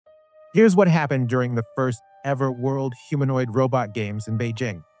Here's what happened during the first ever World Humanoid Robot Games in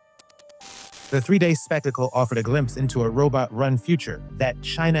Beijing. The three-day spectacle offered a glimpse into a robot-run future that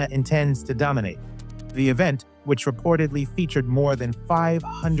China intends to dominate. The event, which reportedly featured more than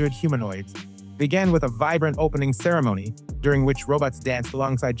 500 humanoids, began with a vibrant opening ceremony, during which robots danced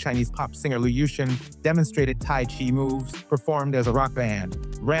alongside Chinese pop singer Liu Yushin, demonstrated Tai Chi moves, performed as a rock band,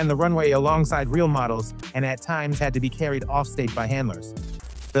 ran the runway alongside real models, and at times had to be carried offstage by handlers.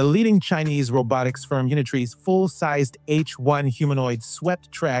 The leading Chinese robotics firm Unitree's full-sized H1 humanoid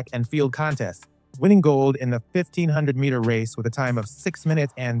swept track and field contests, winning gold in the 1,500-meter race with a time of 6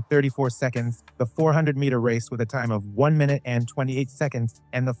 minutes and 34 seconds, the 400-meter race with a time of 1 minute and 28 seconds,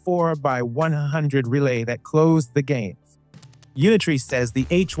 and the 4x100 relay that closed the games. Unitree says the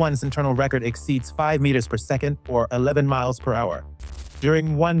H1's internal record exceeds 5 meters per second, or 11 miles per hour.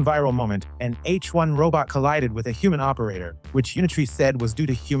 During one viral moment, an H1 robot collided with a human operator, which Unitree said was due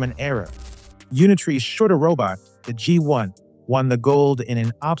to human error. Unitree's shorter robot, the G1, won the gold in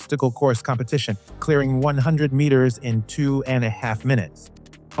an obstacle course competition, clearing 100 meters in 2.5 minutes.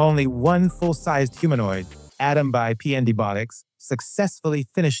 Only one full-sized humanoid, Atom by Robotics, successfully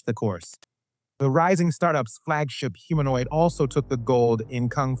finished the course. The rising startup's flagship humanoid also took the gold in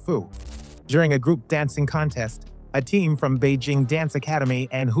Kung Fu. During a group dancing contest, a team from Beijing Dance Academy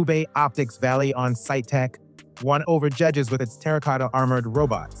and Hubei Optics Valley on-site tech won over judges with its terracotta armored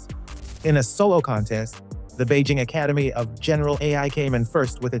robots. In a solo contest, the Beijing Academy of General AI came in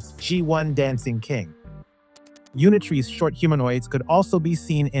first with its G1 Dancing King. Unitree's short humanoids could also be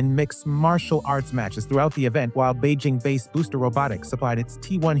seen in mixed martial arts matches throughout the event, while Beijing-based Booster Robotics supplied its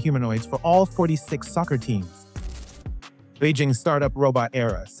T1 humanoids for all 46 soccer teams. Beijing's startup Robot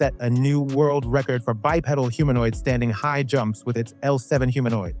Era set a new world record for bipedal humanoids standing high jumps with its L7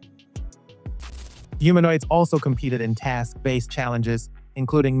 humanoid. Humanoids also competed in task-based challenges,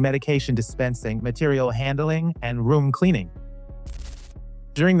 including medication dispensing, material handling, and room cleaning.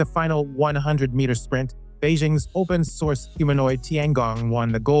 During the final 100-meter sprint, Beijing's open-source humanoid Tiangong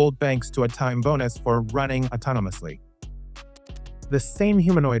won the gold thanks to a time bonus for running autonomously. The same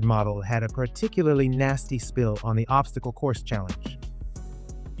humanoid model had a particularly nasty spill on the obstacle course challenge.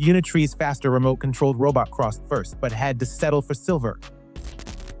 Unitree's faster remote-controlled robot crossed first, but had to settle for silver.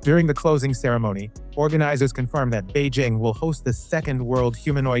 During the closing ceremony, organizers confirmed that Beijing will host the second World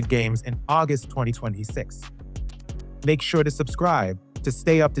Humanoid Games in August 2026. Make sure to subscribe to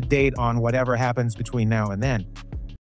stay up to date on whatever happens between now and then.